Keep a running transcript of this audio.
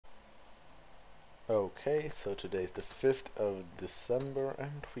Okay, so today's the 5th of December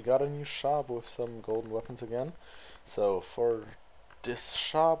and we got a new shop with some golden weapons again. So for this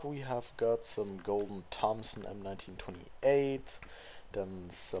shop we have got some golden Thompson M1928, then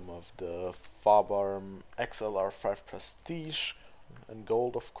some of the Fabarm XLR5 Prestige in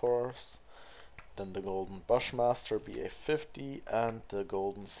gold of course, then the golden Bushmaster BA50 and the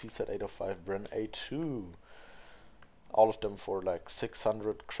golden CZ805 Bren A2. All of them for like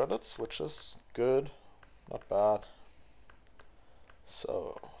 600 credits, which is good, not bad.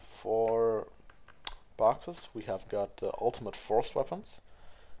 So for boxes we have got the ultimate force weapons,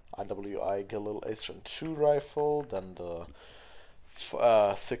 IWI Galil Agent 2 rifle, then the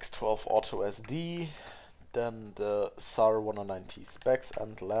 612 Auto SD, then the SAR 109T specs,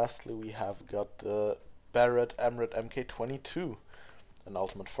 and lastly we have got the Barrett Emrit MK22, an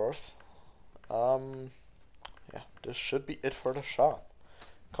ultimate force. Yeah, this should be it for the shop.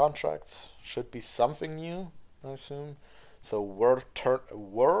 Contracts should be something new, I assume. So World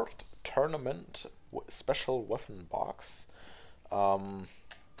Tournament Special Weapon Box.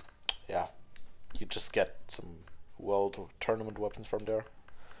 Yeah, you just get some World Tournament weapons from there.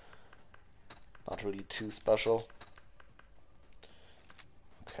 Not really too special.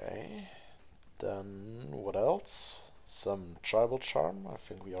 Okay, then what else? Some Tribal Charm, I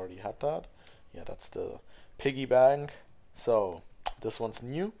think we already had that. Yeah, that's the piggy bank. So this one's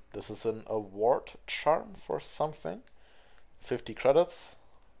new. This is an award charm for something. 50 credits.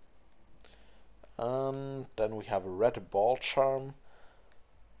 Then we have a red ball charm.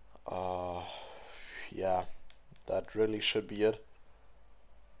 Yeah, that really should be it.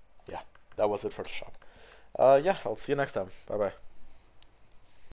 Yeah, that was it for the shop. Yeah, I'll see you next time. Bye bye.